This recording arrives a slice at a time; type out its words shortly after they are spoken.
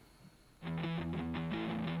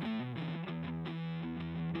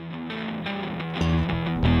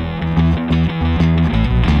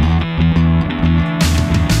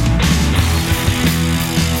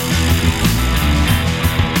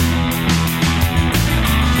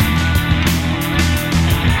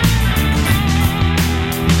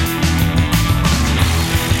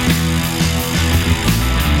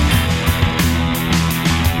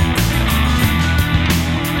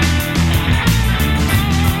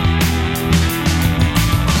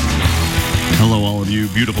you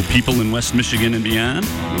beautiful people in West Michigan and beyond.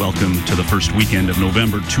 Welcome to the first weekend of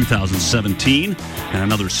November 2017 and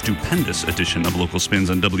another stupendous edition of Local Spins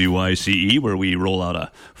on WYCE, where we roll out a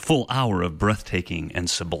full hour of breathtaking and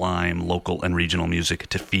sublime local and regional music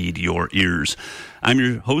to feed your ears. I'm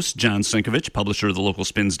your host, John Sinkovich, publisher of the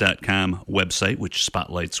LocalSpins.com website, which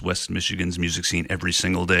spotlights West Michigan's music scene every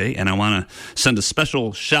single day. And I want to send a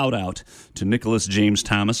special shout-out to Nicholas James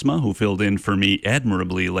Thomasma, who filled in for me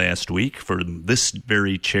admirably last week for this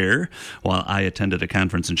very chair while I attended a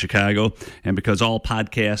conference in Chicago. And because all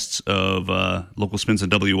podcasts of Local Spins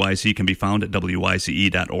and WYC can be found at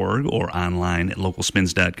wyce.org or online at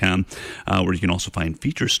localspins.com, where you can also find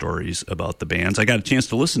feature stories about the bands. I got a chance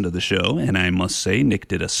to listen to the show, and I must say, Nick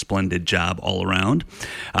did a splendid job all around,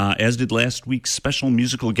 as did last week's special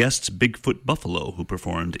musical guests, Bigfoot Buffalo, who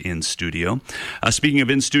performed in studio. Speaking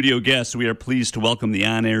of in-studio guests, we are pleased to welcome the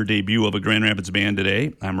on-air debut of a Grand Rapids band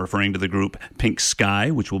today. I'm referring to the group Pink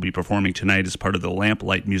Sky, which will be performing tonight as part of the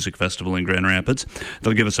Lamplight Music Festival in Grand Rapids.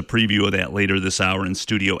 They'll give us a preview of that later this hour in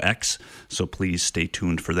Studio X, so please stay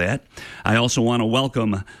tuned for that. I also want to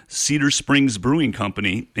welcome Cedar Springs Brewing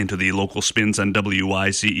Company into the Local Spins on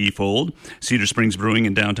WYCE fold. Cedar Springs Brewing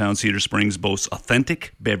in downtown Cedar Springs boasts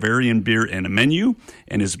authentic Bavarian beer and a menu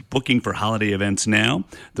and is booking for holiday events now.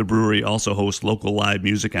 The brewery also hosts local live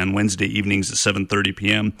music on Wednesday evenings at 7:30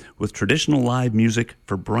 p.m. with traditional live music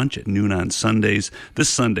for brunch at noon on Sundays. This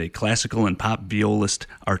Sunday, classical and pop violist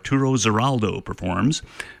Arturo Zeraldo performs,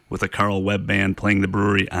 with a Carl Webb band playing the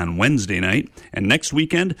brewery on Wednesday night. And next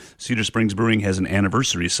weekend, Cedar Springs Brewing has an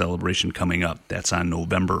anniversary celebration coming up. That's on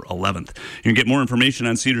November 11th. You can get more information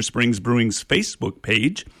on Cedar Springs Brewing's Facebook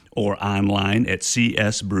page or online at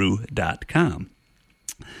csbrew.com.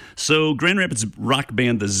 So, Grand Rapids rock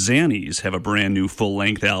band The Zannies have a brand new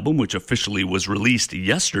full-length album, which officially was released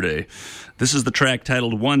yesterday. This is the track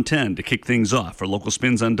titled 110 to kick things off for Local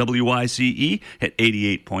Spins on WYCE at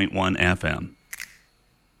 88.1 FM.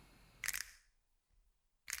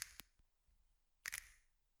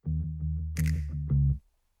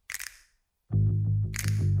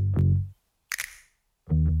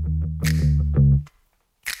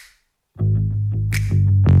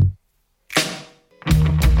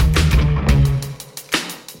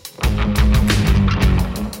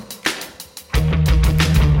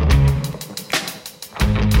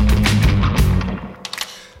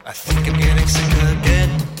 I think I'm getting sick again.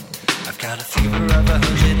 I've got a fever of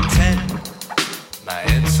 110. My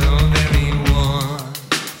head's so very warm.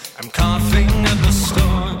 I'm coughing up a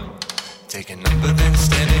storm. Take a number then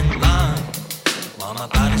stand in line while my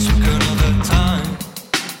body's so good all the time.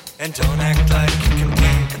 And don't act like you can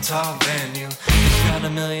play guitar venue. You've got a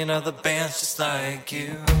million other bands just like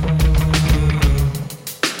you.